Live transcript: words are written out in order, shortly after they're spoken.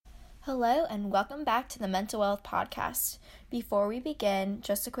Hello and welcome back to the Mental Wealth Podcast. Before we begin,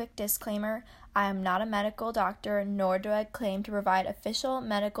 just a quick disclaimer, I am not a medical doctor, nor do I claim to provide official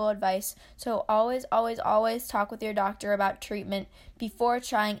medical advice, so always talk with your doctor about treatment before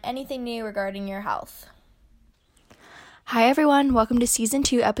trying anything new regarding your health. Hi everyone, welcome to Season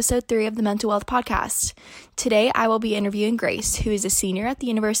 2, Episode 3 of the Mental Wealth Podcast. Today I will be interviewing Grace, who is a senior at the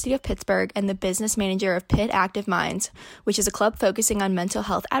University of Pittsburgh and the business manager of Pitt Active Minds, which is a club focusing on mental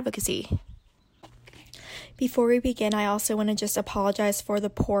health advocacy. Before we begin, I also want to just apologize for the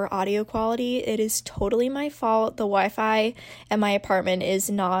poor audio quality. It is totally my fault. The Wi-Fi at my apartment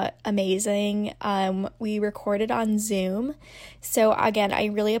is not amazing. We recorded on Zoom. So again, I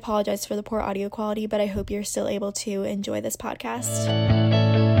really apologize for the poor audio quality, but I hope you're still able to enjoy this podcast.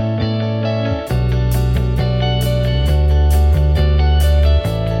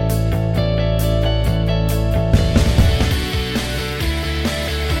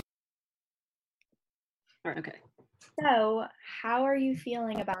 All right, okay. So, how are you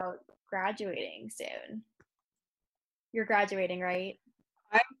feeling about graduating soon? You're graduating, right?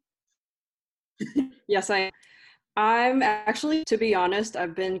 Yes, I'm actually, to be honest,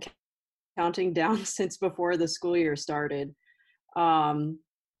 I've been counting down since before the school year started.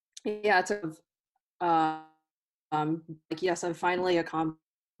 Yes, I've finally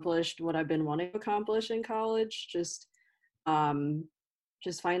accomplished what I've been wanting to accomplish in college. Just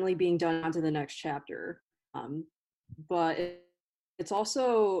finally being done on to the next chapter. But there's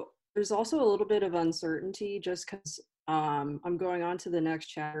also a little bit of uncertainty just because I'm going on to the next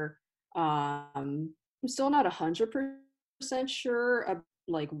chapter. I'm still not 100% sure of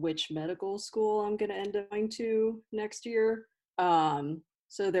which medical school I'm going to end up going to next year.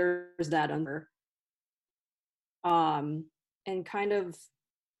 So there's that under. And kind of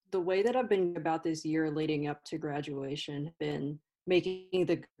the way that I've been about this year leading up to graduation, been making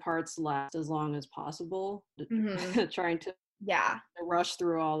the parts last as long as possible, trying to rush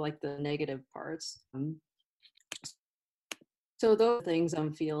through all the negative parts. So those things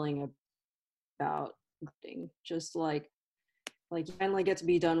I'm feeling about just you finally get to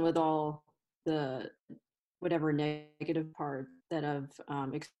be done with all the whatever negative part that I've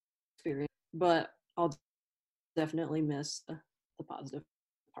experienced, but I'll definitely miss the positive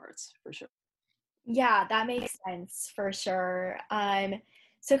parts for sure. Yeah, that makes sense for sure.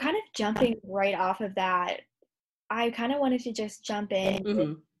 So kind of jumping right off of that, I kind of wanted to just jump in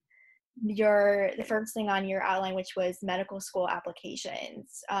with the first thing on your outline, which was medical school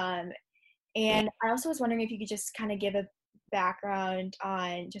applications. And I also was wondering if you could just kind of give a background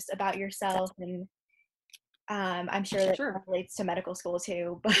on just about yourself, and I'm sure that relates to medical school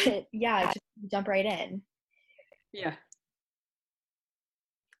too, but yeah, just jump right in. Yeah.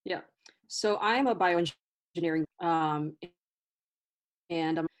 So I'm a bioengineering, and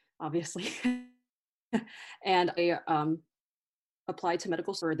I'm obviously, and I applied to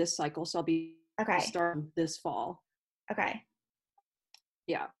medical school for this cycle, so I'll be starting this fall. Okay.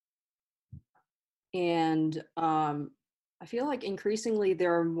 Yeah. And I feel like increasingly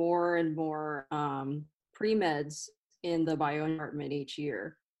there are more and more pre-meds in the bio department each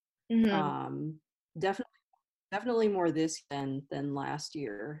year. Mm-hmm. Definitely more this than last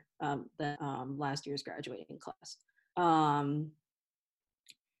year, than last year's graduating class.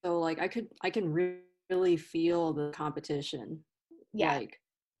 So I can really feel the competition. Yeah.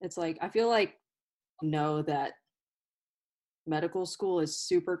 It's I feel like know that medical school is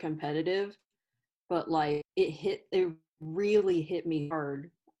super competitive, but it really hit me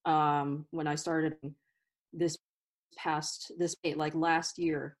hard when I started this last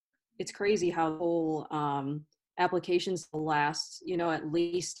year. It's crazy how the whole applications last, at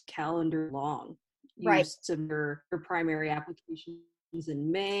least calendar long. Right. You submit your primary applications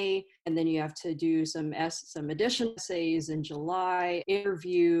in May, and then you have to do some additional essays in July,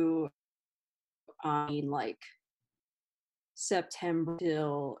 interview September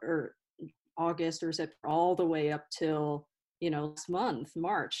or August or September, all the way up till last month,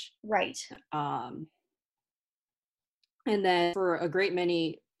 March. Right. And then for a great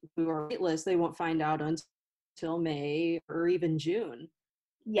many who are waitlist, they won't find out until May or even June.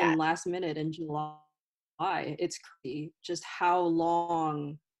 Yeah. And last minute in July. It's crazy just how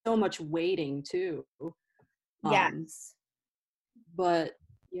long, so much waiting too. Yes. But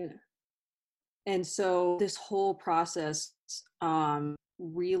yeah. And so this whole process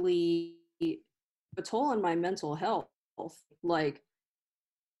really a toll on my mental health.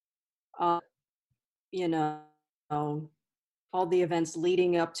 All the events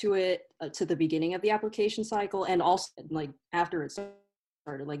leading up to it, to the beginning of the application cycle, and also after it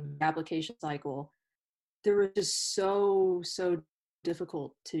started, the application cycle, there was just so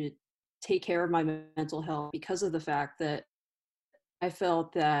difficult to take care of my mental health because of the fact that I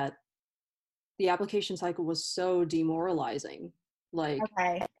felt that the application cycle was so demoralizing. Like,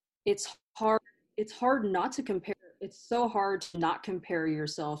 Okay. it's hard it's hard not to compare. It's so hard to not compare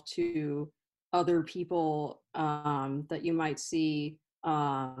yourself to other people that you might see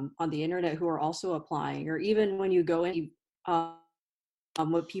on the internet who are also applying, or even when you go in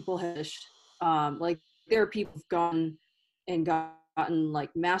what people have like there are people who've gone and gotten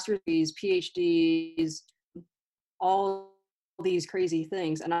like master's degrees, PhDs, all these crazy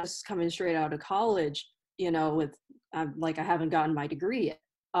things, and I was coming straight out of college, with like I haven't gotten my degree yet.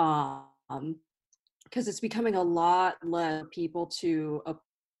 Because it's becoming a lot less people to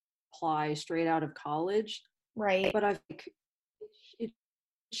apply straight out of college. Right. But I think it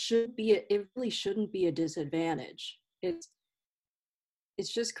it really shouldn't be a disadvantage. It's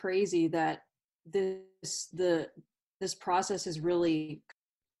just crazy that this process is really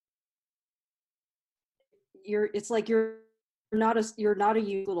it's like you're not a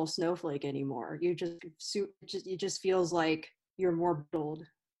unique little snowflake anymore. It just feels like you're more built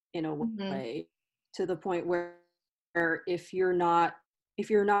in a Mm-hmm. way, to the point where if you're not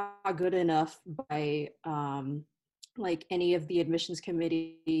good enough by like any of the admissions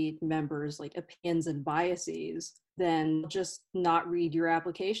committee members, like opinions and biases, then just not read your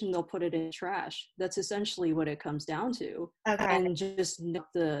application. They'll put it in trash. That's essentially what it comes down to. Okay. And just not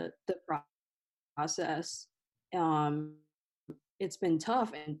the process. um it's been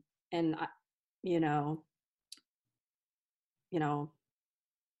tough, and you know you know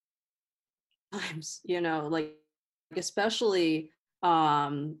times, like, especially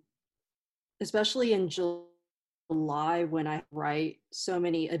um especially in July, when I write so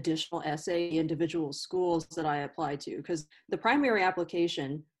many additional essay individual schools that I apply to, because the primary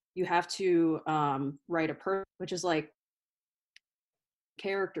application, you have to write which is like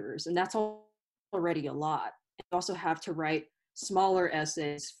characters, and that's already a lot. You also have to write smaller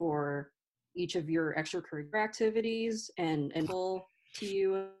essays for each of your extracurricular activities and full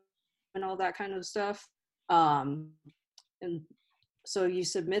TU and all that kind of stuff. And so you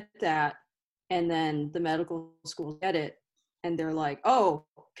submit that, and then the medical schools get it, and they're like, "Oh,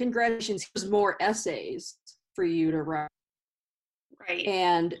 congratulations! Here's more essays for you to write." Right.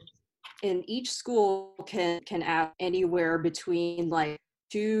 And each school can add anywhere between like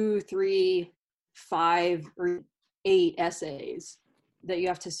 2, 3, 5, or 8 essays that you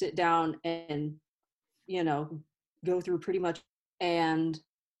have to sit down and you know go through pretty much. And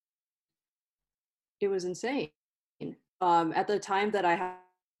it was insane. At the time that I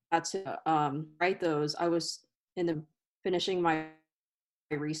had to write those, I was in the finishing my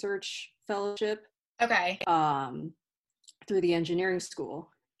research fellowship Okay. through the engineering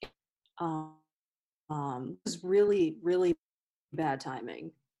school. um, it was really, really bad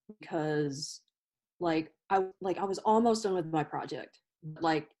timing, because I was almost done with my project.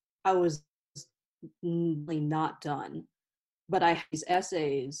 Like, I was really not done, but I had these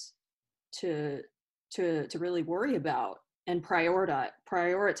essays to to really worry about and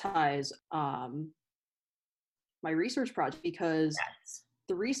prioritize my research project, because Yes.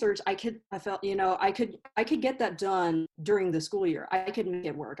 the research, I felt, I could get that done during the school year. I could make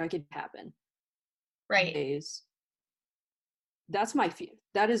it work. I could happen. Right. Days.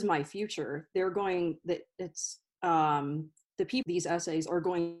 That is my future. They're going that it's the people, these essays are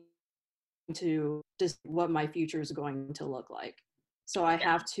going to just what my future is going to look like. So I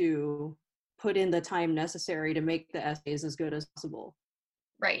Yeah. have to put in the time necessary to make the essays as good as possible.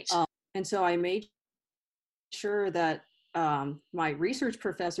 Right. And so I made sure that my research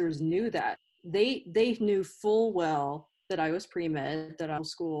professors knew that. They knew full well that I was pre-med, that I was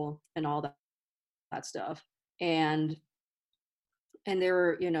school and all that stuff. And they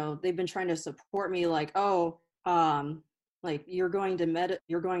were, they've been trying to support me, like, oh, like, you're going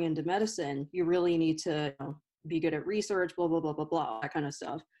into medicine, you really need to be good at research, blah blah blah blah blah, that kind of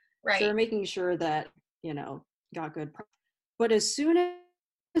stuff. So Right. they're making sure that got good. But as soon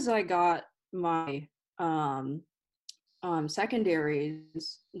as I got my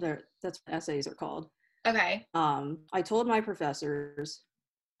secondaries, that's what essays are called. Okay. I told my professors,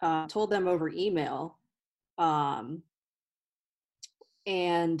 told them over email, um,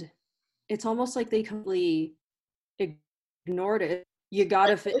 and it's almost like they completely ignored it. You Like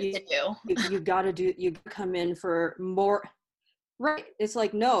gotta they fit. used to do. You gotta do. You come in for more. Right. It's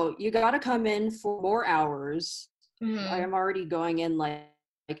like, no, you gotta come in for more hours. I Mm-hmm. am already going in like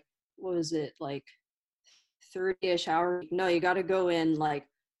what was it, like 30-ish hours? No, you gotta go in like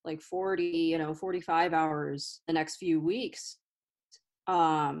 40, 45 hours the next few weeks.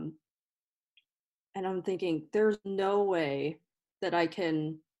 Um, and I'm thinking, there's no way that I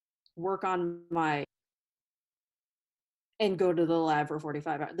can work on my and go to the lab for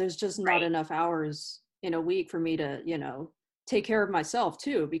 45 hours. There's just not enough hours in a week for me to, take care of myself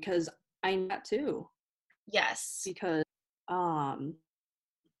too, because I need that too. Yes. Because,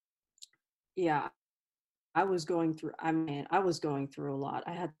 yeah, I was going through, I was going through a lot.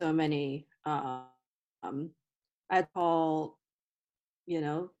 I had so many, I had to call,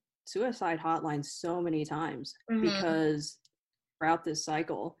 suicide hotlines so many times because throughout this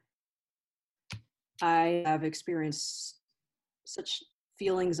cycle, I have experienced such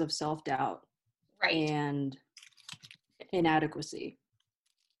feelings of self-doubt and inadequacy.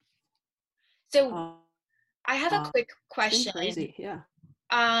 So I have a quick question. It's been crazy, yeah.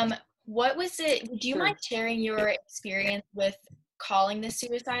 What was it? Do you mind sharing your experience with calling the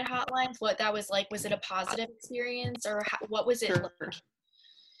suicide hotlines? What that was like? Was it a positive experience, or what was it like?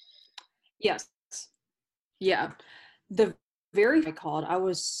 Yes. Yeah. The very I called, I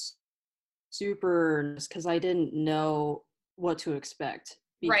was super, because I didn't know what to expect.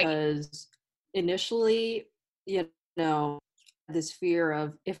 Because initially, this fear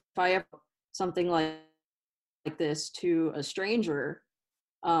of if I have something like this to a stranger,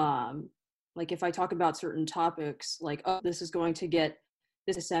 like if I talk about certain topics, like, oh, this is going to get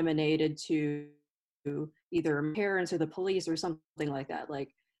disseminated to either my parents or the police or something like that.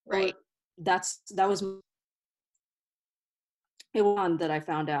 Like, that was it one that I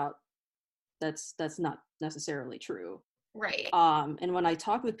found out that's not necessarily true. And when I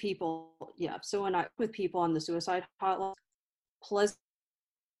talk with people, so when I with people on the suicide hotline,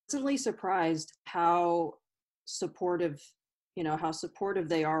 pleasantly surprised how supportive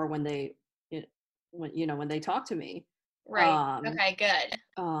they are when they when they talk to me. Okay, good.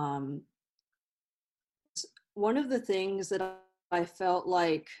 One of the things that I felt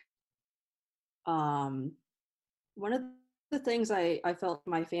like one of the things I felt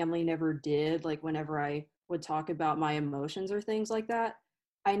my family never did, like whenever I would talk about my emotions or things like that,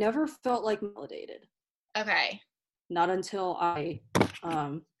 I never felt like validated. Okay. Not until I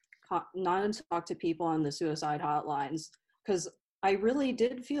talk to people on the suicide hotlines, because I really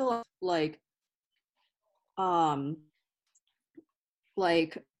did feel like I'll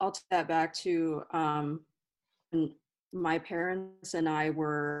take that back to when my parents and I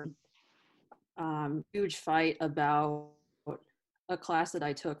were huge fight about a class that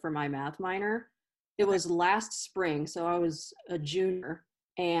I took for my math minor. It was last spring, so I was a junior,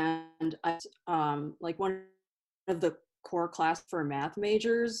 and I like one of the core class for math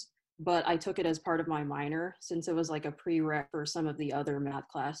majors, but I took it as part of my minor since it was like a prereq for some of the other math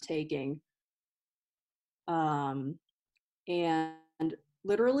class taking. And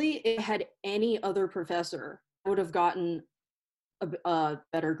literally, if it had any other professor, I would have gotten a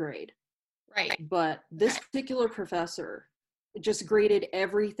better grade. But this particular professor just graded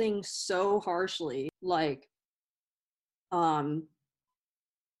everything so harshly. Like, the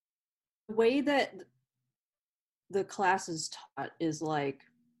way that the class is taught is like,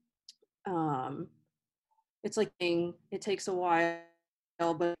 it's like it takes a while,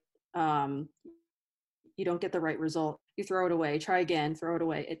 but you don't get the right result. You throw it away, try again, throw it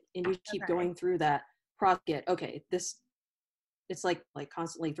away, and you keep going through that process. Okay, it's like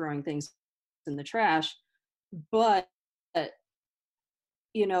constantly throwing things in the trash. But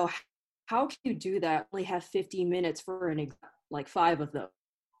how can you do that? Only have 50 minutes for like 5 of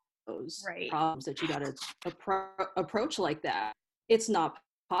those problems that you got to approach like that. It's not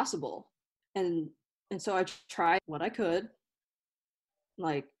possible. And so I tried what I could,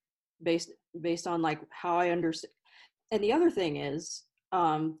 like based on like how I understand. And the other thing is,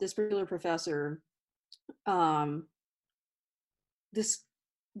 this particular professor, this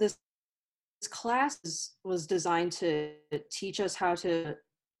this class was designed to teach us how to,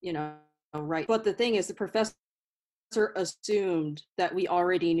 write. But the thing is, the professor assumed that we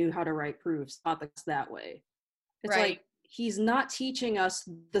already knew how to write proofs. Not that way. It's like he's not teaching us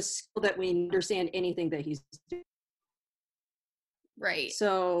the skill that we understand anything that he's doing.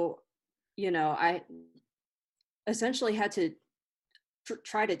 So, I essentially had to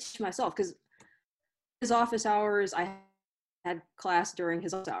try to teach myself, because his office hours, I had class during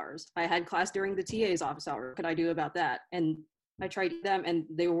his office hours. I had class during the TA's office hour. What could I do about that? And I tried them, and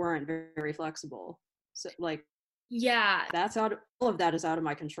they weren't very, very flexible. So, like, that's all of that is out of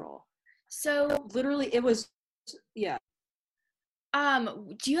my control. So literally, it was, yeah.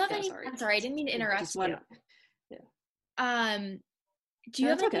 Do you have any? I'm sorry, I didn't mean to interrupt you. Do you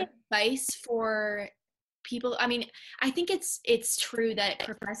have any advice for people? I mean, I think it's true that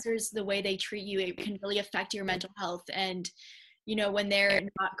professors, the way they treat you, it can really affect your mental health, and when they're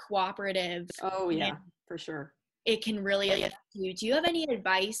not cooperative. Oh yeah, for sure. it can really affect you. Do you have any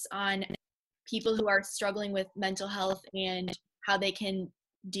advice on people who are struggling with mental health and how they can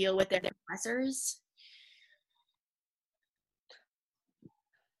deal with their professors?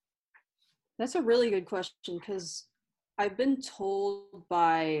 That's a really good question, because I've been told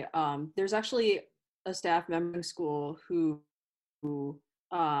by there's actually a staff member in school who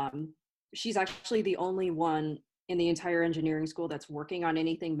she's actually the only one in the entire engineering school that's working on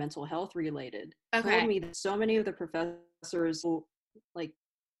anything mental health related. Told Okay. me that so many of the professors like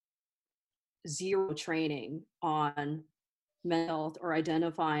zero training on mental health or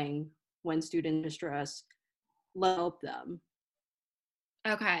identifying when student distress, help them.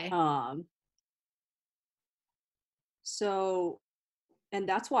 Okay. Um, so, and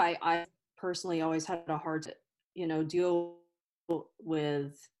that's why I personally always had a hard to, deal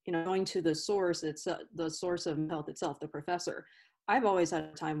with, going to the source. It's the source of health itself, the professor. I've always had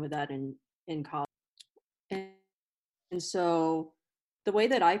a time with that in college. And, and so the way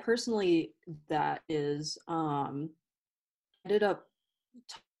that I personally, that is, ended up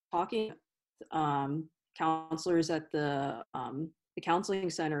talking counselors at the counseling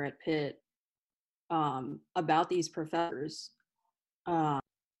center at Pitt about these professors um,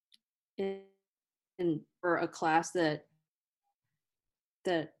 in, for a class that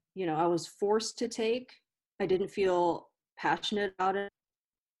I was forced to take. I didn't feel passionate about it.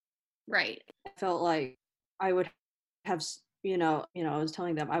 Right. I felt like I would have, I was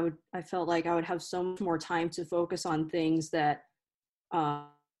telling them I felt like I would have so much more time to focus on things that um,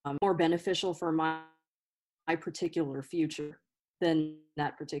 more beneficial for my particular future than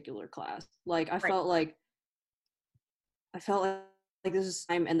that particular class. Like Right. I felt like this is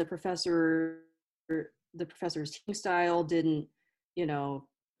time, and the professor's teaching style didn't,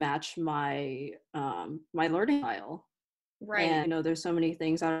 match my learning style. Right. And there's so many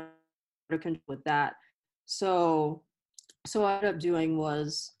things out of control with that. So what I ended up doing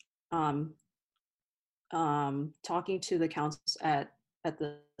was talking to the counselors at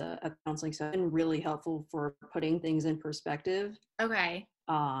the counseling session, really helpful for putting things in perspective. Okay.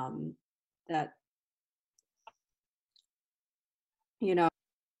 Um, that you know,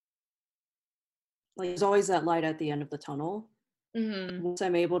 like there's always that light at the end of the tunnel. Mhm. Once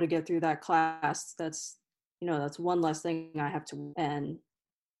I'm able to get through that class, that's one less thing I have to. And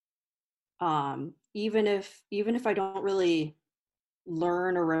even if I don't really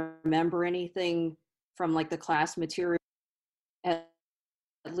learn or remember anything from like the class material, at,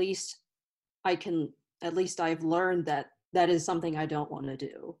 at least I can, at least I've learned that that is something I don't want to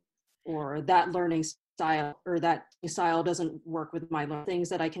do, or that learning style or that style doesn't work with my learning. Things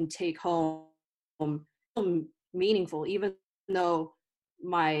that I can take home meaningful, even though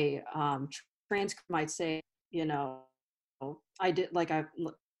my transcript might say, you know, I did like I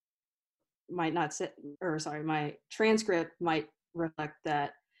might not say, or sorry, my transcript might reflect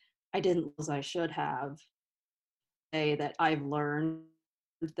that I didn't as I should have. Say that I've learned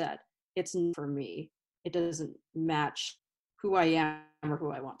that it's not for me. It doesn't match who I am or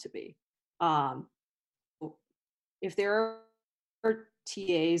who I want to be. Um, if there are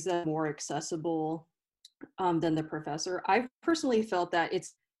TAs that are more accessible than the professor, I've personally felt that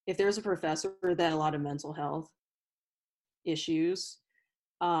it's if there's a professor that a lot of mental health issues,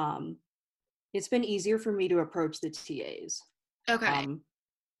 um, it's been easier for me to approach the TAs Okay. um,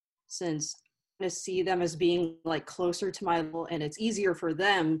 since I see them as being like closer to my level, and it's easier for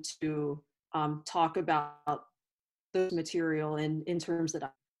them to talk about the material in terms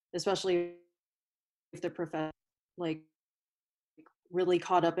that, especially if the professor like really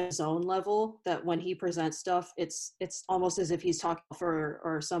caught up in his own level, that when he presents stuff, it's almost as if he's talking for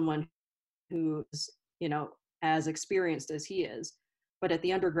or someone who's as experienced as he is. But at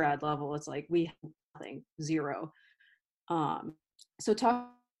the undergrad level, it's like we have nothing, zero. Um, so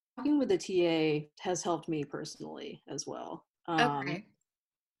talking with the TA has helped me personally as well. Okay.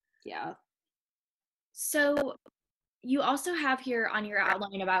 Yeah. So you also have here on your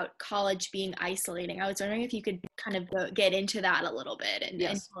outline about college being isolating. I was wondering if you could kind of get into that a little bit and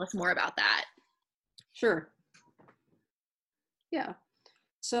Yes. tell us more about that. Sure. Yeah.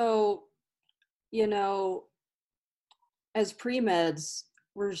 So, as pre-meds,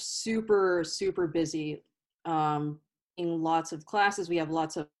 we're super, super busy. In lots of classes, we have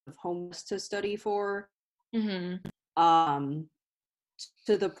lots of homework to study for. Mm-hmm. Um,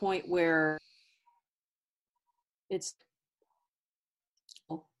 to the point where it's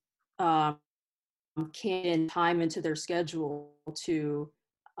um, can time into their schedule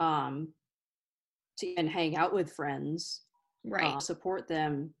um, to even hang out with friends, Right. support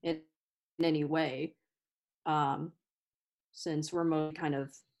them in any way, since we're mostly kind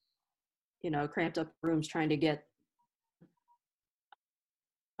of cramped up rooms trying to get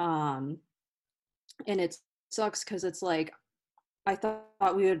Um, and it sucks because it's like, I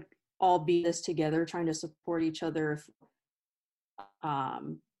thought we would all be this together, trying to support each other if,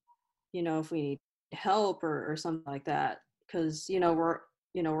 um, if we need help or something like that. Because,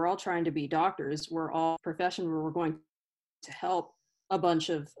 we're all trying to be doctors. We're all profession where we're going to help a bunch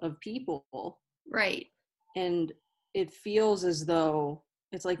of people. Right. And it feels as though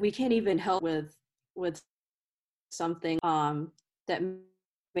it's like we can't even help with something that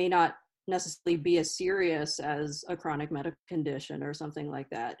may not necessarily be as serious as a chronic medical condition or something like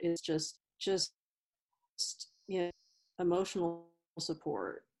that. It's just emotional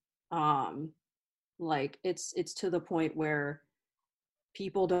support. Like it's to the point where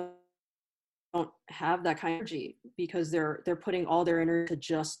people don't have that kind of energy because they're putting all their energy to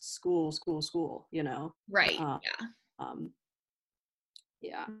just school, Right. um, Yeah. um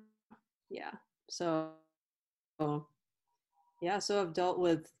yeah yeah so so I've dealt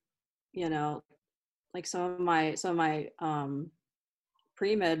with, you know like some of my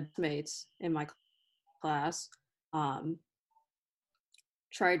pre-med mates in my class, um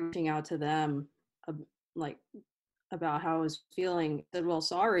tried reaching out to them, like about how I was feeling. Said, well,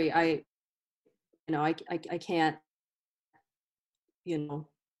 sorry, I can't, you know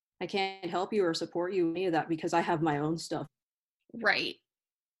I can't help you or support you any of that because I have my own stuff. Right.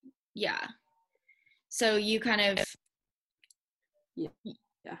 Yeah. So you kind of, Yeah.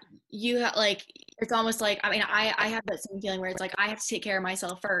 Yeah. like, it's almost like, I mean, I have that same feeling where it's like I have to take care of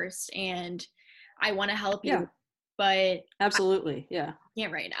myself first, and I want to help Yeah. you, but Absolutely. Yeah. I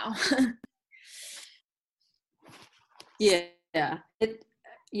can't right now. Yeah. It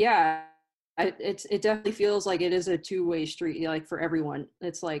yeah. It definitely feels like it is a two-way street, like for everyone.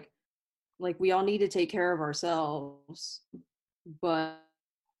 It's like we all need to take care of ourselves, but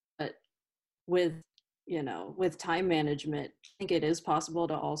with with time management, I think it is possible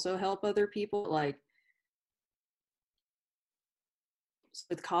to also help other people. Like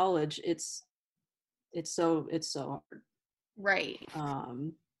with college, it's so hard, Right.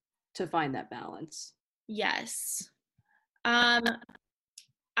 to find that balance. Yes. Um,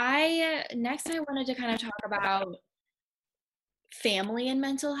 I next I wanted to kind of talk about family and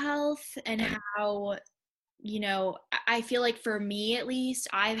mental health, and how, I feel like for me at least,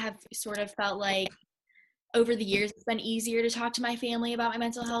 I have sort of felt like over the years it's been easier to talk to my family about my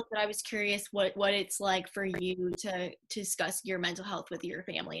mental health, but I was curious what it's like for you to discuss your mental health with your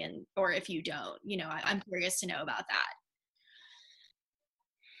family, and or if you don't, I'm curious to know about that.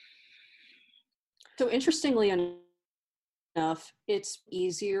 So interestingly enough, it's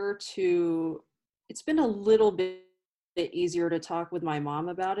been a little bit easier to talk with my mom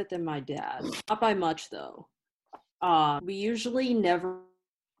about it than my dad. Not by much though. We usually never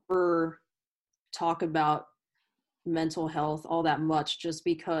talk about mental health all that much, just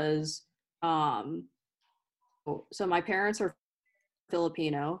because, um, so my parents are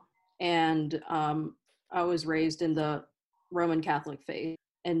Filipino, and I was raised in the Roman Catholic faith.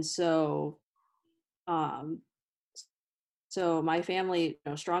 And um, so my family,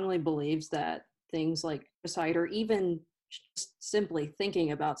 strongly believes that things like suicide, or even just simply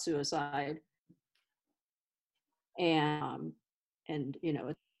thinking about suicide, and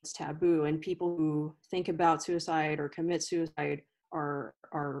it's taboo, and people who think about suicide or commit suicide are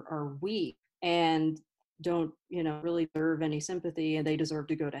weak and don't really deserve any sympathy, and they deserve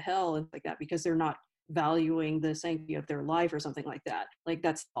to go to hell and like that, because they're not valuing the sanctity of their life or something like that. Like,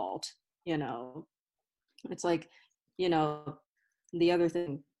 that's fault. you know it's like, you know the other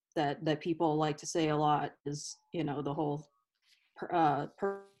thing that people like to say a lot is, the whole uh,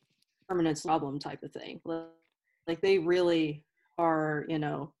 permanence problem type of thing. Like they really are,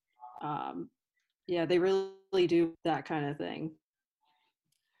 yeah, they really do that kind of thing.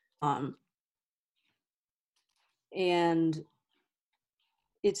 Um, and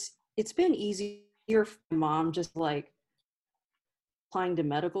it's been easier for my mom, just like applying to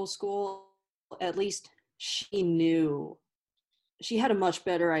medical school. At least she had a much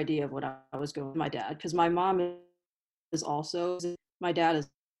better idea of what I was going with my dad, because my mom is also, my dad is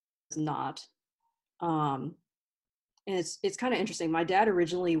not. Um, and it's kind of interesting. My dad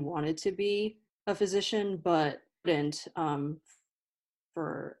originally wanted to be a physician, but didn't,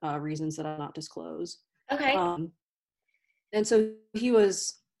 for reasons that I'll not disclose. Okay. And so he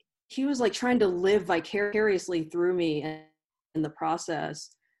was like trying to live vicariously through me in the process.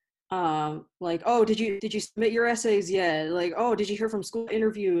 Like, oh, did you submit your essays yet? Like, oh, did you hear from school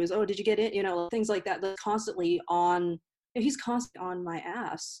interviews? Oh, did you get in? Things like that. That's constantly on. He's constantly on my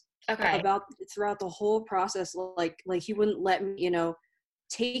ass Okay. about throughout the whole process. Like he wouldn't let me,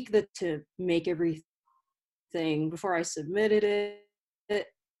 take to make everything before I submitted it.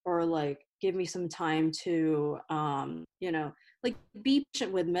 or like give me some time to you know, like be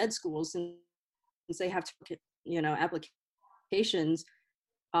patient with med schools since they have to, you know, applications,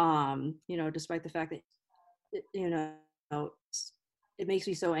 you know, despite the fact that you know, it makes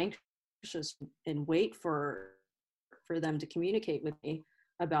me so anxious and wait for them to communicate with me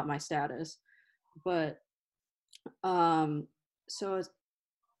about my status. But so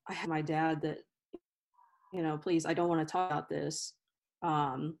I had my dad that, you know, please, I don't want to talk about this.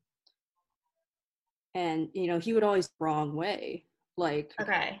 um and you know, he would always the wrong way,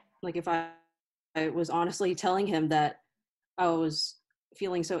 Okay. like if I was honestly telling him that I was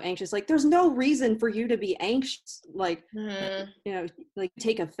feeling so anxious, like there's no reason for you to be anxious, like Mhm. you know, like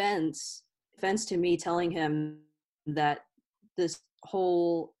take offense to me telling him that this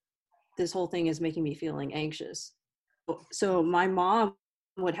whole this whole thing is making me feeling anxious. So my mom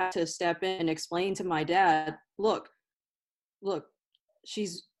would have to step in and explain to my dad, look, she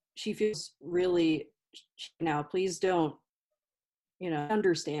feels really now, please don't, you know,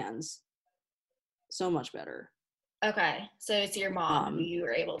 understands so much better. Okay. So it's your mom who you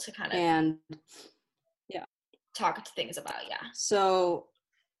were able to kind of And yeah, talk to things about, yeah. so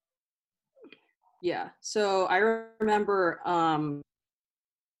yeah, so I remember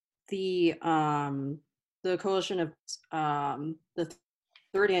the coalition of the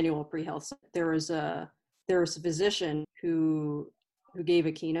third annual pre-health, there was a physician who gave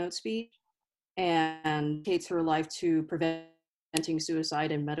a keynote speech and dedicates her life to preventing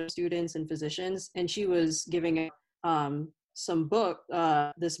suicide in medical students and physicians. And she was giving some book,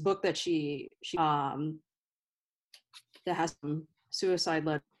 this book that she that has some suicide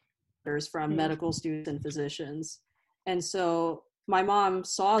letters from Mhm. medical students and physicians. And so my mom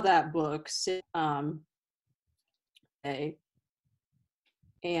saw that book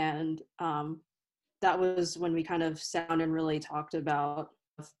and that was when we kind of sat down and really talked about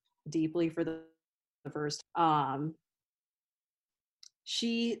deeply for the first.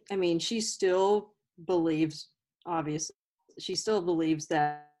 She still believes, obviously, she still believes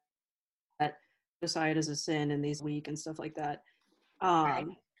that suicide is a sin and these weak and stuff like that. Right.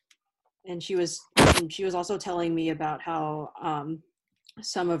 Um, and she was also telling me about how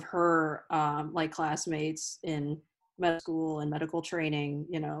some of her like classmates in medical school and medical training,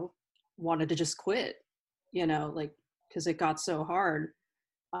 you know, wanted to just quit, you know, like because it got so hard.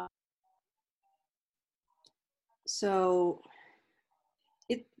 Uh, so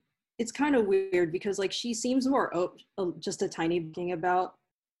it it's kind of weird because like she seems more just a tiny thing about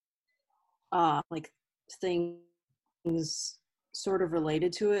like things sort of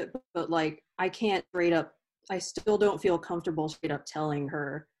related to it, but like I can't straight up, I still don't feel comfortable straight up telling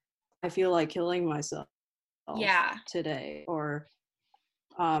her I feel like killing myself Yeah. today, or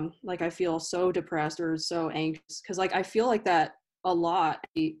like I feel so depressed or so anxious, because like I feel like that a lot.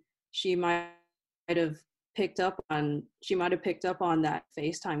 She might have she might have picked up on that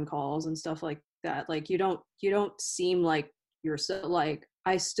FaceTime calls and stuff like that. Like you don't seem like you're so, like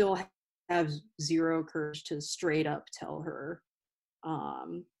I still have zero courage to straight up tell her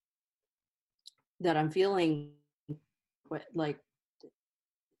um that I'm feeling like,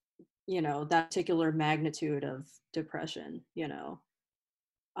 you know, that particular magnitude of depression, you know.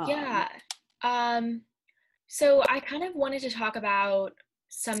 um Yeah. Um, so I kind of wanted to talk about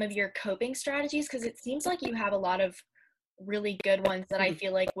some of your coping strategies because it seems like you have a lot of really good ones that I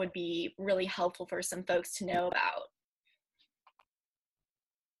feel like would be really helpful for some folks to know about.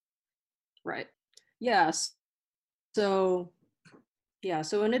 right. Yes. So yeah,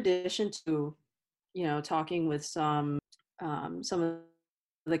 so in addition to, you know, talking with some of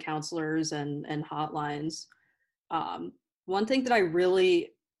the counselors and hotlines, one thing that I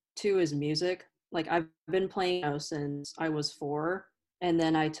really too is music. Like I've been playing since I was 4, and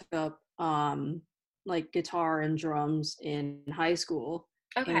then I took up like guitar and drums in high school.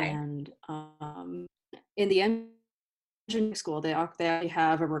 Okay. And in the engineering school, they actually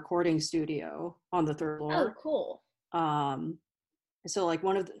have a recording studio on the third Oh, floor. cool. um so like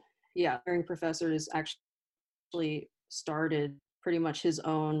one of the engineering professors actually started pretty much his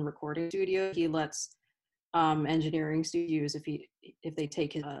own recording studio. He lets engineering students use if they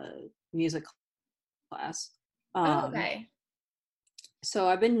take his music class. Oh, um okay. so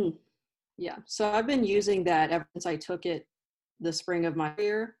I've been using that ever since I took it the spring of my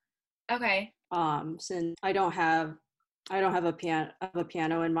year. Okay. Since I don't have I have a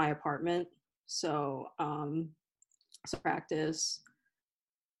piano in my apartment, so practice.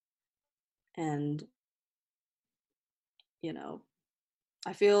 And you know,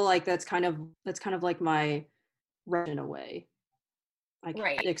 I feel like that's kind of like my in a way. I can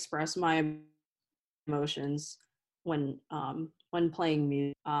Right. express my emotions when playing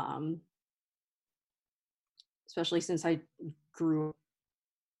music, especially since I grew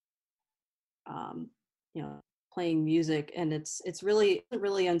um, you know, playing music, and it's really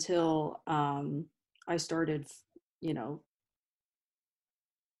until I started, you know,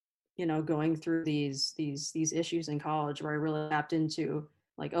 going through these issues in college where I really tapped into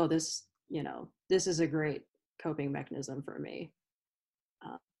like, oh, this, this is a great coping mechanism for me.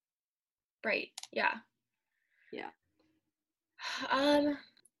 Right. Yeah. Yeah.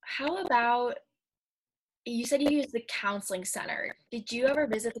 How about, you said you used the counseling center. Did you ever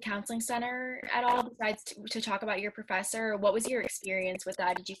visit the counseling center at all besides to talk about your professor? What was your experience with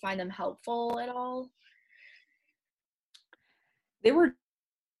that? Did you find them helpful at all? They were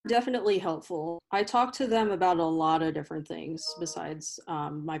definitely helpful. I talked to them about a lot of different things besides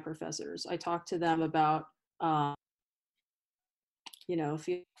my professors. I talked to them about, um, you know,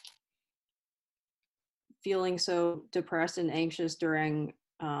 feeling so depressed and anxious during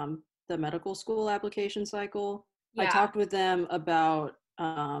the medical school application cycle. I Yeah. talked with them about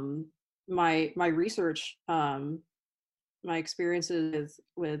my research, my experiences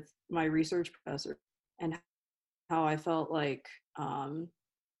with my research professor, and how I felt like,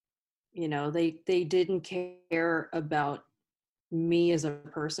 they didn't care about me as a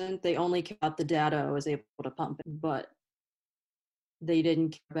person. They only cared about the data I was able to pump in, but they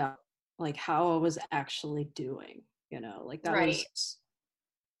didn't care about like how I was actually doing. Like that Right. was,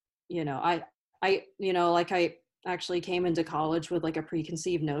 like I actually came into college with like a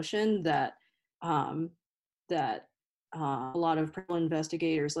preconceived notion that um a lot of criminal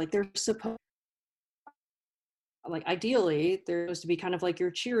investigators, like they're supposed, like ideally they're supposed to be kind of like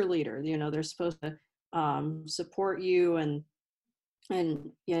your cheerleader. They're supposed to support you and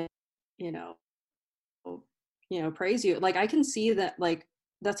you know praise you. Like I can see that, like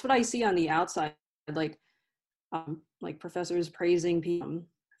that's what I see on the outside, like professors praising people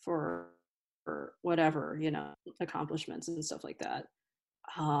for whatever, accomplishments and stuff like that.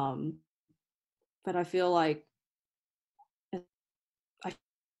 um but I feel like I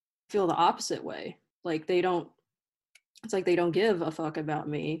feel the opposite way. Like they don't, it's like they don't give a fuck about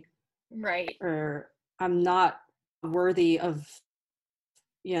me, Right. or I'm not worthy of,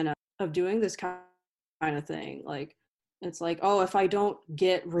 of doing this kind of thing. Like it's like, oh, if I don't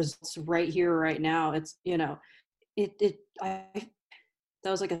get results right here right now, it's, I that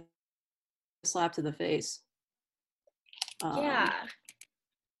was like a slap to the face. Yeah.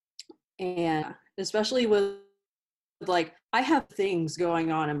 And especially with, like, I have things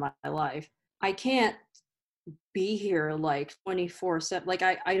going on in my life. I can't be here like 24/7. Like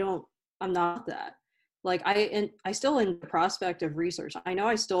I don't, I'm not that. Like I still in the prospect of research. I know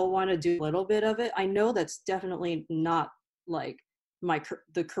I still want to do a little bit of it. I know that's definitely not like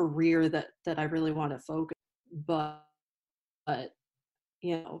the career that I really want to focus. But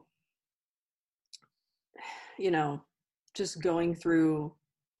you know, you know, just going through,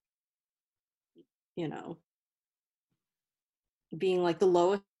 you know, being like the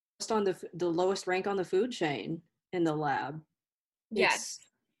lowest rank on the food chain in the lab. Yes.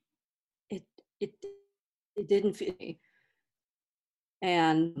 It's it it it didn't fit me.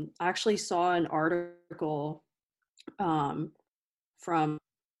 And I actually saw an article um, from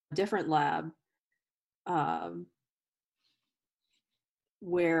a different lab, um,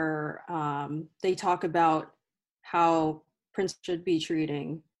 where they talk about how Prince should be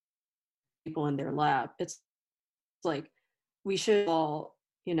treating people in their lab. It's like we should all,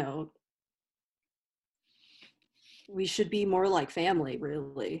 we should be more like family,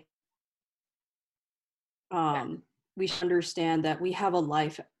 really. Yeah. We should understand that we have a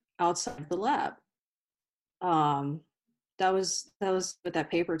life outside the lab. Um, that was what that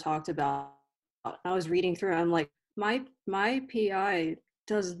paper talked about. I was reading through, I'm like, my PI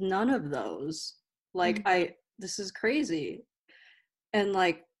does none of those. Like Mhm. this is crazy. And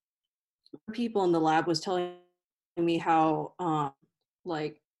like people in the lab was telling me how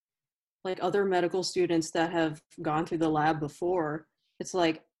like other medical students that have gone through the lab before, it's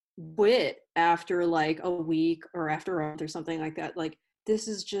like quit after like a week or after a month or something like that. Like this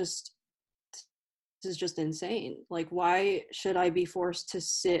is just insane. Like why should I be forced to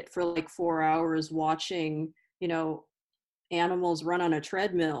sit for like 4 hours watching, animals run on a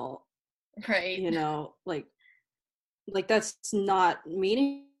treadmill? Right. Like that's not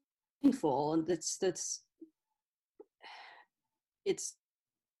meaningful. And that's it's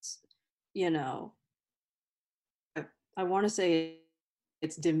you know i, I want to say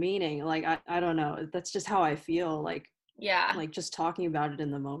it's demeaning. Like I don't know, that's just how I feel. Yeah. Like just talking about it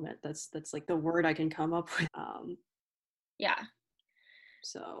in the moment, that's like the word I can come up with. Yeah.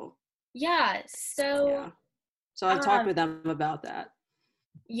 So Yeah. So yeah. So I've talked Um, with them about that.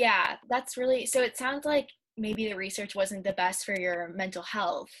 yeah, that's really, so it sounds like maybe the research wasn't the best for your mental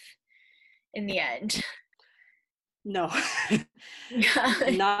health in the end. No,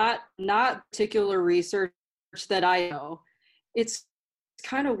 Yeah. not particular research that I know. It's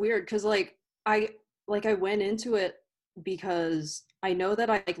kind of weird because I went into it because I know that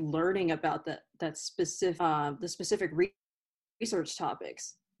I like learning about that specific the specific research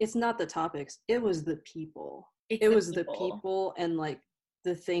topics. It's not the topics, it was the people. It's It the was the people. people and like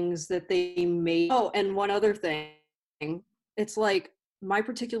the things that they made. Oh, and one other thing. It's like my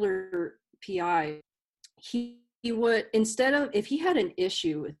particular PI, he would, instead of, if he had an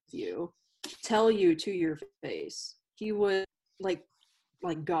issue with you, tell you to your face. He would like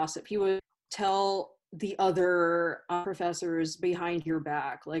gossip. He would tell the other professors behind your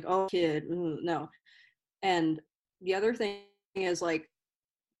back, like, oh kid, no. And the other thing is like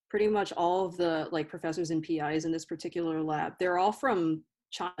pretty much all of the like professors and PIs in this particular lab, they're all from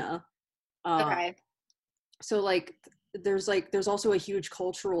China. Uh, Okay. so there's also a huge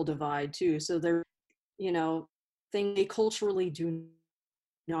cultural divide too. So there, you know, thing they culturally do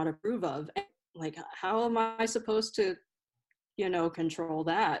not approve of. And, like, how am I supposed to, control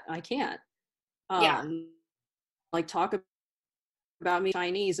that? I can't. Yeah. Like talk about me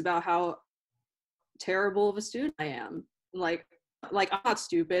Chinese, about how terrible of a student I am. Like I'm not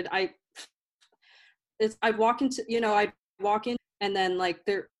stupid. I'd walk into, I'd walk in and then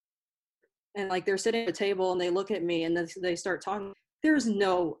they're sitting at a table and they look at me and then they start talking. There's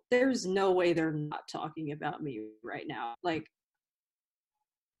no way they're not talking about me right now. Like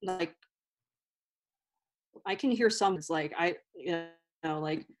I can hear someone's like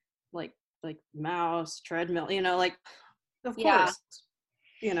like like mouse treadmill, like of Yeah. course,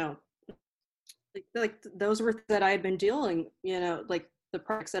 you know those were that I had been dealing, like the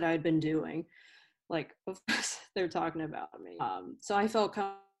projects that I had been doing, like of course they're talking about me. So I felt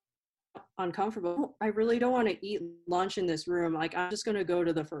uncomfortable. I really don't want to eat lunch in this room. Like I'm just going to go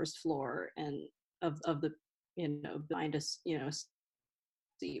to the first floor and of the behind us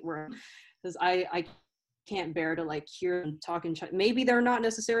seat where, because I can't bear to like hear them talking. Maybe they're not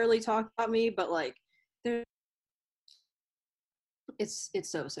necessarily talking about me, but like they're it's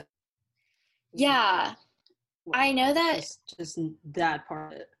so sad. Yeah. I know that. Just that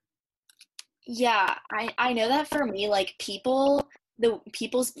part of it. Yeah, I know that for me, like the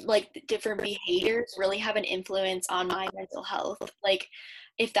people's like different behaviors really have an influence on my mental health. Like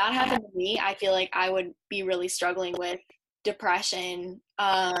if that happened to me, I feel like I would be really struggling with depression,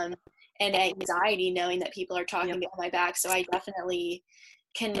 and anxiety knowing that people are talking Yep. behind my back. So I definitely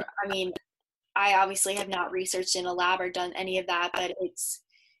can, I mean, I obviously have not researched in a lab or done any of that, but it's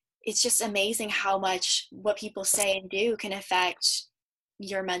just amazing how much what people say and do can affect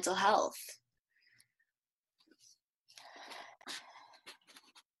your mental health.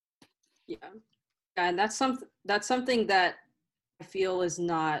 Yeah. And that's something that I feel is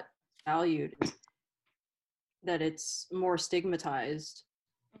not valued, that it's more stigmatized.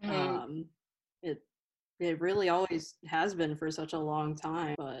 Mhm. um it it really always has been for such a long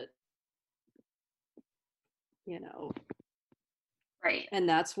time, but you know Right. and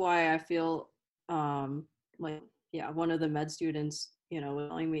that's why I feel like, yeah, one of the med students, was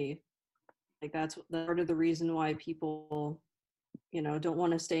telling me like that's part of the reason why people, don't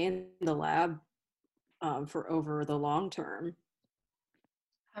want to stay in the lab for over the long term.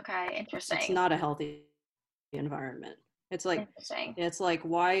 Okay, It's interesting. not a healthy environment. It's like Interesting.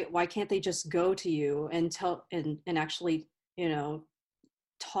 why can't they just go to you and tell and actually, you know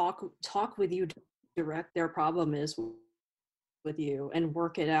talk with you, direct their problem is with you and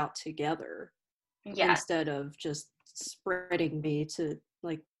work it out together, Yes. instead of just spreading me to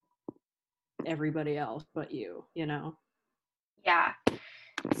like everybody else but you. Yeah.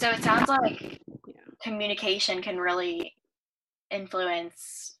 So it sounds like Yeah, communication can really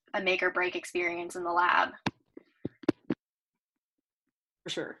influence a make or break experience in the lab. for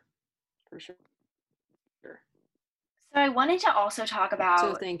sure, for sure. So I wanted to also talk So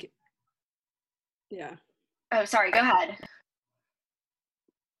about, think, yeah. oh, sorry, go ahead.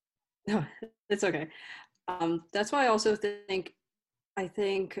 No, it's okay. That's why I also think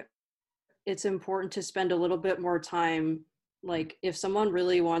it's important to spend a little bit more time, like if someone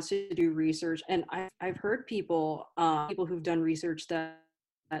really wants to do research, and I've heard people who've done research that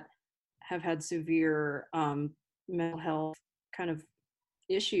have had severe mental health kind of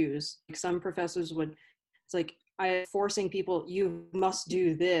issues. Like some professors would, it's like, I forcing people, you must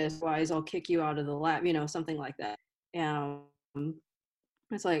do this, otherwise I'll kick you out of the lab, something like that. um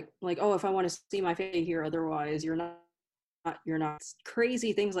it's like, oh, if I want to see my family here, otherwise you're not,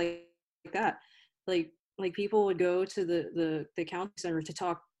 crazy things like that. like like people would go to the county center to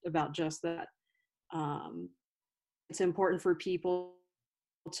talk about just that. It's important for people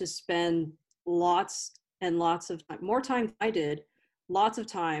to spend lots and lots of time, more time than I did, lots of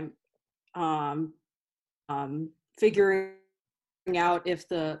time um, figuring out if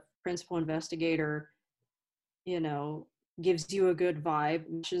the principal investigator, gives you a good vibe,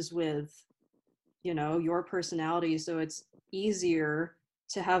 matches with, your personality. So it's easier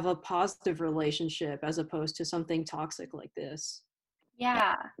to have a positive relationship as opposed to something toxic like this.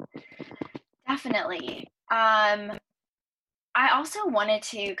 Yeah, definitely. I also wanted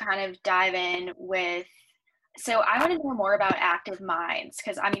to kind of dive in with, so I want to know more about Active Minds,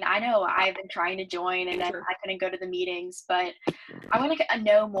 because I mean, I know I've been trying to join and then Sure. I couldn't go to the meetings, but I want to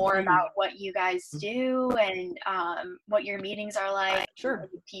know more Mhm. about what you guys do and what your meetings are like, Sure.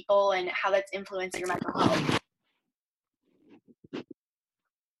 with people, and how that's influenced your mental health.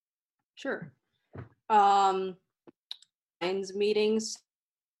 Sure. Minds meetings,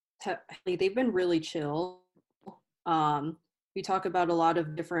 they've been really chill. We talk about a lot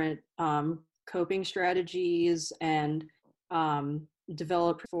of different coping strategies and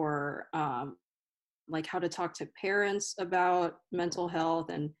develop for like how to talk to parents about mental health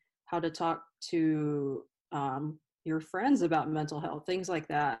and how to talk to your friends about mental health, things like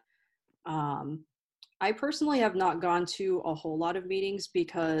that. I personally have not gone to a whole lot of meetings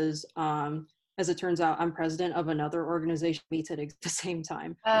because, as it turns out, I'm president of another organization that meets at the same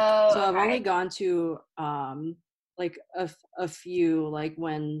time. Oh, So I've only okay. gone to like a few, like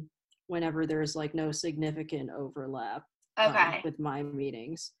whenever there's like no significant overlap Okay. with my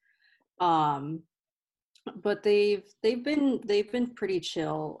meetings. Um, but they've been pretty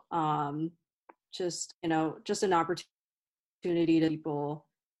chill. Just just an opportunity to people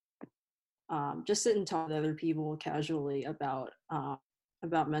just sit and talk with other people casually about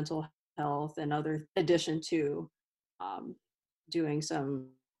mental health and other addition to um, doing some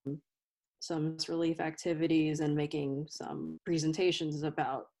relief activities and making some presentations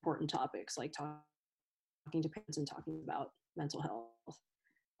about important topics like talking to parents and talking about mental health.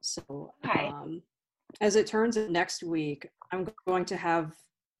 So Okay. as it turns out, next week I'm going to have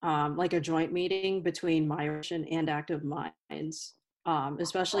like a joint meeting between my organization and Active Minds,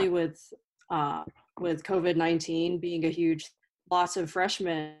 especially with COVID-19 being a huge, lots of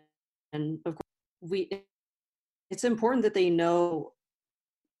freshmen, and of course it's important that they know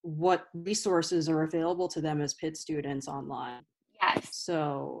what resources are available to them as Pitt students online. Yes.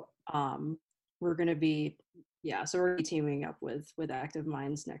 So we're going to be, so we're gonna be teaming up with Active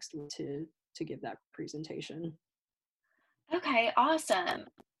Minds next week to give that presentation. Okay, awesome.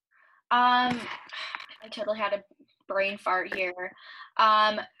 I totally had a brain fart here.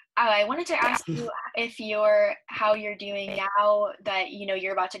 I wanted to ask you if how you're doing now that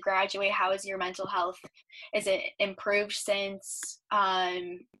you're about to graduate. How is your mental health? Is it improved since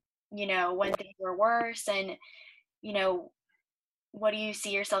when things were worse? And you know, what do you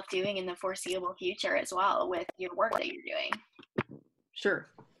see yourself doing in the foreseeable future as well with your work that you're doing? Sure.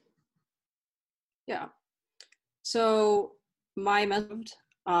 Yeah. So my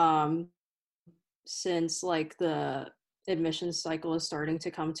mental since like the admissions cycle is starting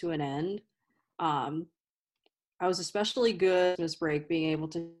to come to an end. Um, I was especially good this break being able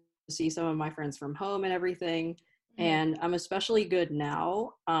to see some of my friends from home and everything. Mhm. And I'm especially good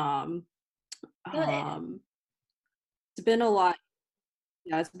now. Good. It's been a lot.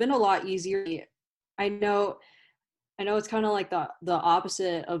 Yeah, it's been a lot easier. I know, I know it's kind of like the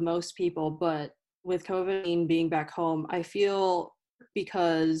opposite of most people, but with COVID being back home, I feel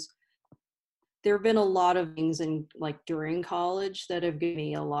because there have been a lot of things in like during college that have given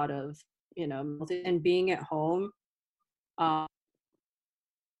me a lot of and being at home, um,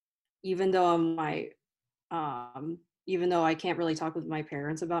 even though even though I can't really talk with my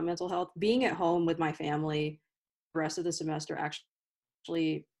parents about mental health, being at home with my family the rest of the semester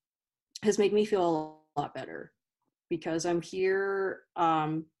actually has made me feel a lot better because I'm here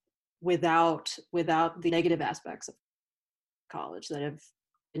without the negative aspects of college that have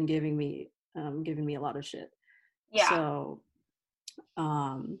been giving me a lot of shit. Yeah. So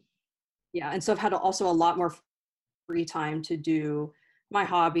yeah, and so I've had also a lot more free time to do my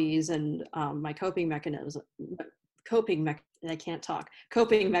hobbies and my I can't talk.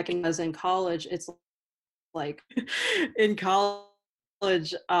 Coping mechanisms in college. It's like in college,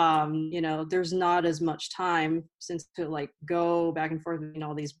 there's not as much time since to like go back and forth and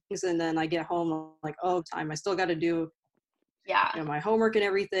all these things, and then I get home I'm like, oh, time. I still got to do Yeah. my homework and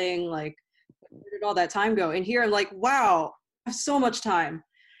everything. Like, where did all that time go? And here I'm like, wow, I have so much time.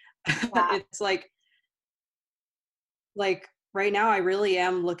 Yeah. It's like right now I really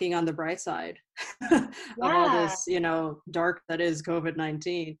am looking on the bright side of all Yeah. this, dark that is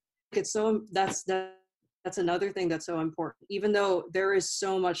COVID-19. It's so that's another thing that's so important. Even though there is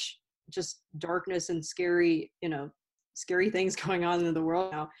so much just darkness and scary things going on in the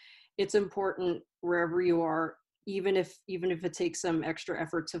world now, it's important wherever you are, even if it takes some extra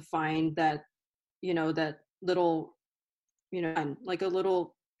effort to find that, that little, like a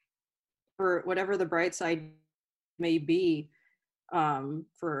little, for whatever the bright side may be,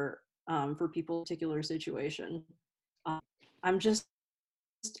 for people's particular situation. Um, I'm just,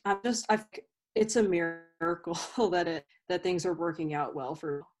 I've, it's a miracle that things are working out well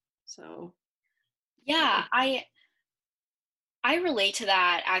for. So, Yeah, I relate to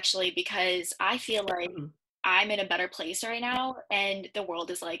that actually because I feel like mhm. I'm in a better place right now and the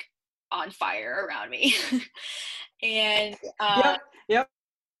world is like on fire around me. And Yep, yep,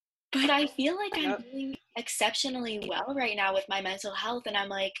 but I feel like I'm yep. doing exceptionally well right now with my mental health, and I'm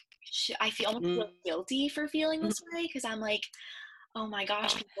like, I feel almost feel Mhm. guilty for feeling this way because I'm like, oh my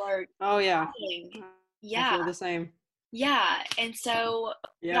gosh, people are Oh yeah, dying. I Yeah, feel the same. yeah. And so,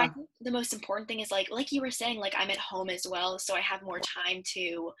 but I Yeah, think the most important thing is like you were saying, like I'm at home as well, so I have more time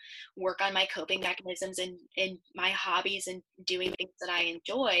to work on my coping mechanisms and my hobbies and doing things that I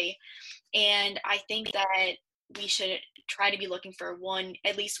enjoy. And I think that we should try to be looking for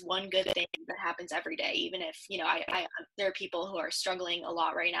at least one good thing that happens every day, even if, there are people who are struggling a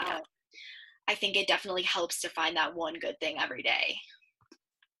lot right now. I think it definitely helps to find that one good thing every day.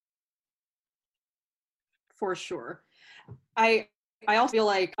 for sure. I I also feel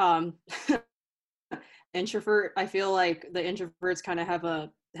like introvert. I feel like the introverts kind of have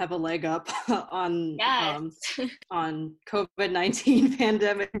a leg up on Yes. um on COVID-19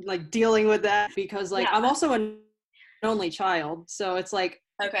 pandemic, like dealing with that, because like Yeah. I'm also an only child. So it's like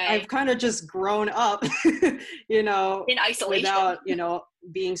Okay. I've kind of just grown up, In isolation. without,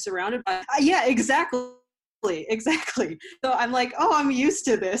 being surrounded by, yeah, exactly. Exactly. So I'm like, oh, I'm used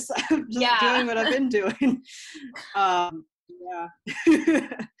to this. I'm just Yeah. doing what I've been doing. Yeah.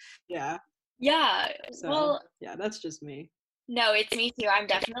 Yeah. Yeah. So Well, yeah, that's just me. no, it's me too. I'm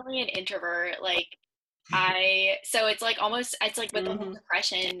definitely an introvert. Like so it's like almost, it's like with the whole Hmm.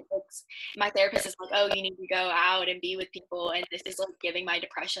 depression, it's my therapist is like, oh, you need to go out and be with people. And this is like giving my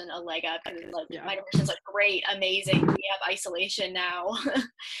depression a leg up. And like Yeah. my depression's like, great, amazing. We have isolation now.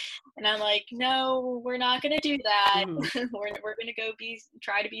 And I'm like, no, we're not going to do that. Hmm. We're going to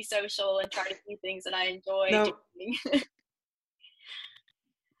try to be social and try to do things that I enjoy No. doing.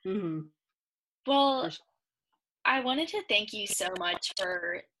 Hmm. Well, For sure. I wanted to thank you so much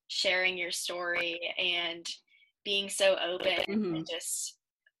for sharing your story and being so open and Hmm. just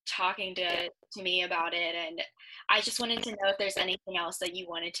talking to me about it. And I just wanted to know if there's anything else that you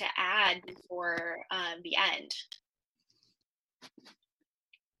wanted to add before the end.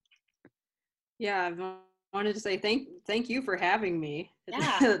 Yeah, I wanted to say thank you for having me.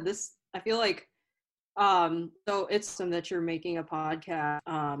 Yeah, This, I feel like, so it's awesome that you're making a podcast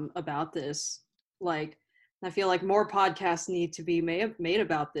about this. Like, I feel like more podcasts need to be made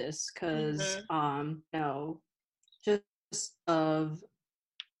about this, because hmm, just of,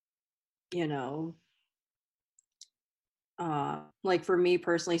 you know like for me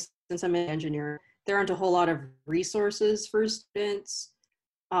personally, since I'm an engineer, there aren't a whole lot of resources for students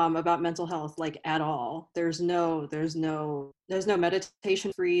about mental health, like, at all. There's no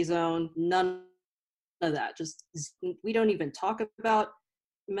meditation free zone, none of that. Just, we don't even talk about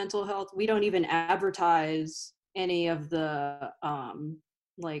mental health. We don't even advertise any of the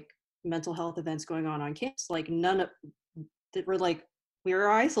like mental health events going on campus. Like, none of that. We were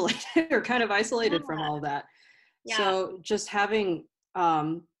isolated or kind of isolated from yeah, all that. yeah, So just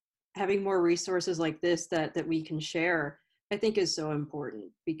um having more resources like this that we can share, I think, is so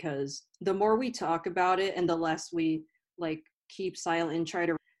important, because the more we talk about it and the less we, like, keep silent and try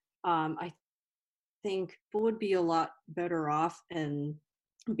to, I think people would be a lot better off and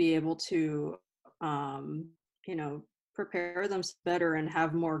be able to, um you know prepare themselves better and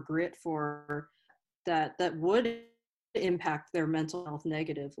have more grit for that would impact their mental health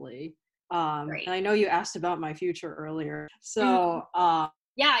negatively. great. And I know you asked about my future earlier. Mhm. So,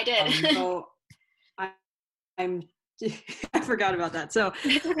 Yeah, I did. so I, I'm, I forgot about that. So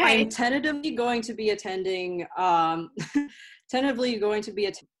It's I'm okay. tentatively going to be attending, tentatively going to be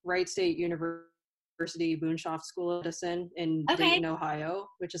at Wright State University Boonshoft School of Medicine in Okay. Dayton, Ohio,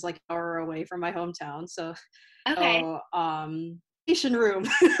 which is like an hour away from my hometown. So, Okay. patient room.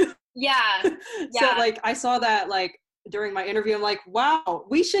 Yeah. So, Yeah. like, I saw that, like, during my interview. I'm like, wow,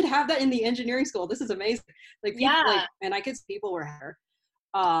 we should have that in the engineering school. This is amazing. Like, people, Yeah. like, and I could see people were here.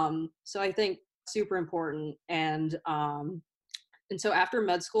 So I think super important. And and so after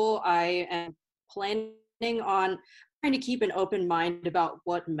med school, I am planning on trying to keep an open mind about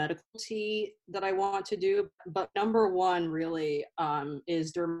what medical tea that I want to do. But number one really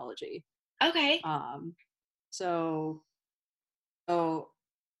is dermatology. Okay. So, so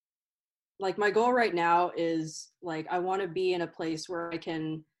like my goal right now is like I want to be in a place where I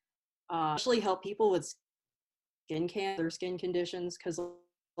can actually help people with skin cancer, skin conditions, because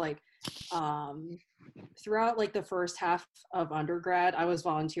like throughout like the first half of undergrad, I was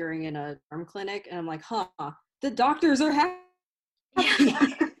volunteering in a derm clinic, and I'm like, the doctors are happy.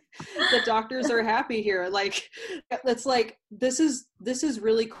 The doctors are happy here. Like, it's like this is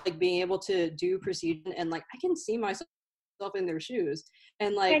really like being able to do procedure, and like I can see myself in their shoes,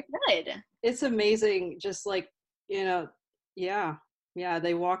 and like good. It's amazing. Just like, yeah,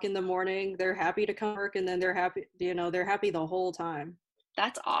 they walk in the morning, they're happy to come work, and then they're happy, they're happy the whole time.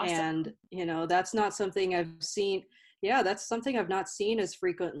 That's awesome. And that's not something I've seen. Yeah, that's something I've not seen as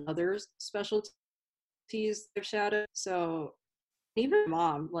frequent in other specialties they've shadowed. So even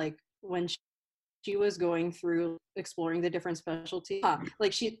mom, like when she was going through exploring the different specialties,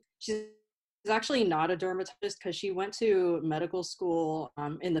 like she's actually not a dermatologist because she went to medical school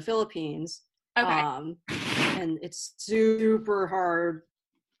in the Philippines. Okay. And it's super hard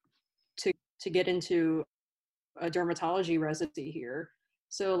to get into a dermatology residency here.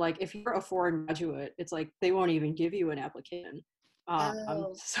 So like if you're a foreign graduate, it's like they won't even give you an application.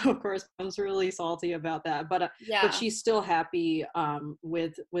 So of course mom's really salty about that, but she's still happy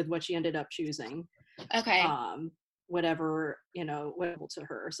with what she ended up choosing. Okay. Whatever whatever to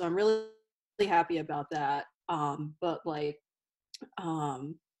her. So I'm really happy about that. But like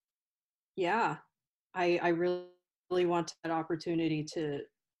yeah, I really want that opportunity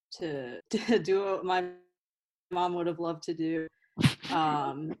to do what my mom would have loved to do.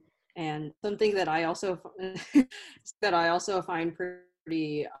 And something that I also find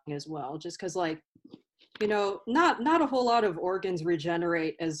pretty as well, just because like not a whole lot of organs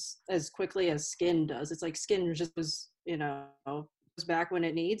regenerate as quickly as skin does. It's like skin just goes back when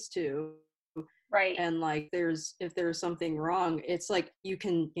it needs to, right? And like if there's something wrong, it's like you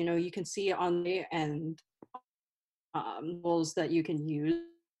can see it on the end. Tools that you can use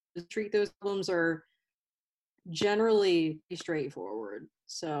to treat those problems are generally straightforward.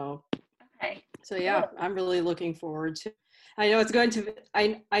 So yeah, I'm really looking forward to. I know it's going to.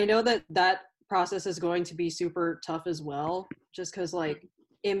 I know that process is going to be super tough as well, just because like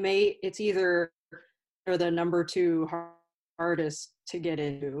it's either the number 2 hardest to get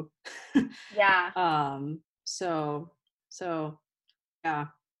into. Yeah. So yeah,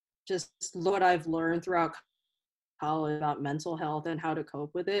 just what I've learned throughout college about mental health and how to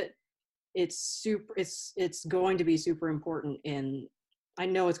cope with it. It's going to be super important I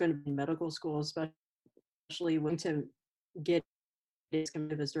know it's going to be in medical school, especially when to get as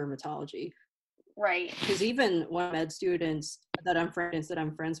dermatology. Right. Because even one of med students that I'm friends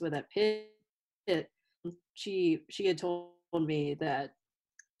with at Pitt, she had told me that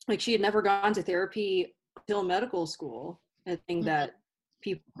like she had never gone to therapy until medical school. I think that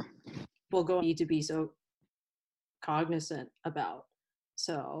people need to be so cognizant about.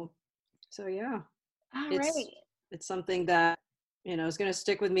 So yeah, it's something that is going to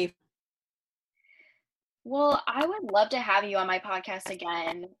stick with me. Well, I would love to have you on my podcast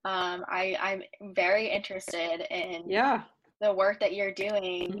again. I'm very interested in the work that you're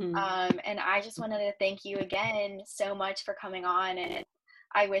doing. Mm-hmm. And I just wanted to thank you again so much for coming on, and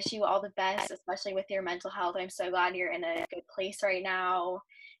I wish you all the best, especially with your mental health. I'm so glad you're in a good place right now.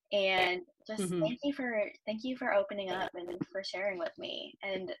 And just thank you for opening up and for sharing with me.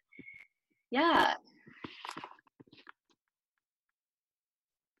 And yeah.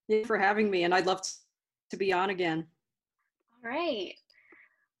 Thank you for having me, and I'd love to be on again. All right.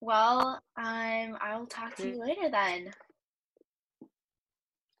 Well, I'll talk to you later then.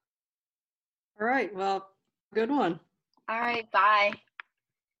 All right. Well, good one. All right. Bye.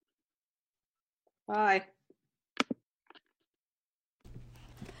 Bye.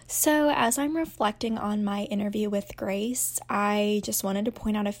 So, as I'm reflecting on my interview with Grace, I just wanted to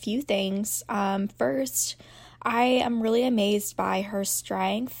point out a few things. First, I am really amazed by her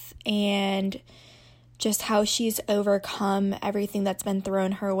strength and just how she's overcome everything that's been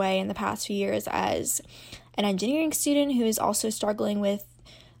thrown her way in the past few years as an engineering student who is also struggling with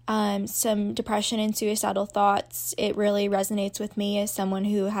some depression and suicidal thoughts. It really resonates with me as someone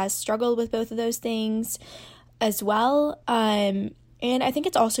who has struggled with both of those things as well. And I think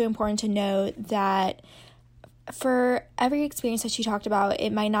it's also important to note that for every experience that she talked about,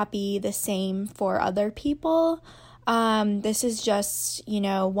 it might not be the same for other people. This is just,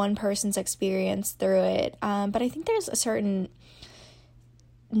 one person's experience through it. But I think there's a certain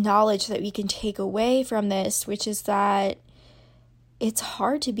knowledge that we can take away from this, which is that it's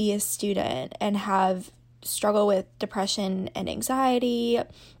hard to be a student and struggle with depression and anxiety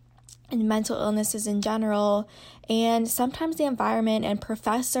and mental illnesses in general. And sometimes the environment and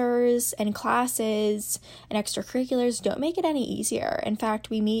professors and classes and extracurriculars don't make it any easier. In fact,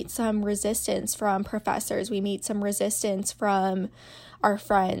 we meet some resistance from professors. We meet some resistance from our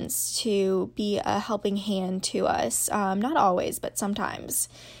friends to be a helping hand to us. Not always, but sometimes.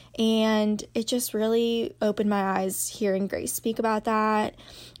 And it just really opened my eyes hearing Grace speak about that,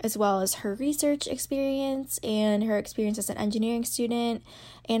 as well as her research experience and her experience as an engineering student.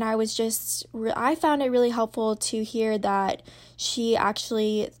 And I found it really helpful to hear that she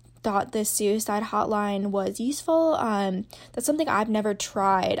actually thought the suicide hotline was useful. That's something I've never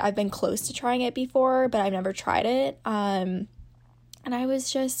tried. I've been close to trying it before, but I've never tried it. And I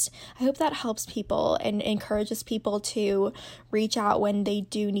hope that helps people and encourages people to reach out when they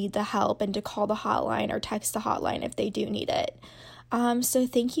do need the help and to call the hotline or text the hotline if they do need it. So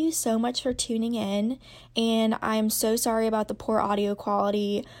thank you so much for tuning in, and I'm so sorry about the poor audio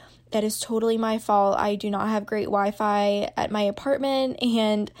quality. That is totally my fault. I do not have great Wi-Fi at my apartment,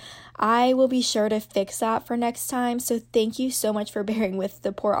 and I will be sure to fix that for next time. So thank you so much for bearing with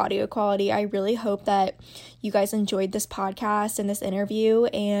the poor audio quality. I really hope that you guys enjoyed this podcast and this interview,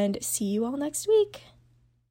 and see you all next week.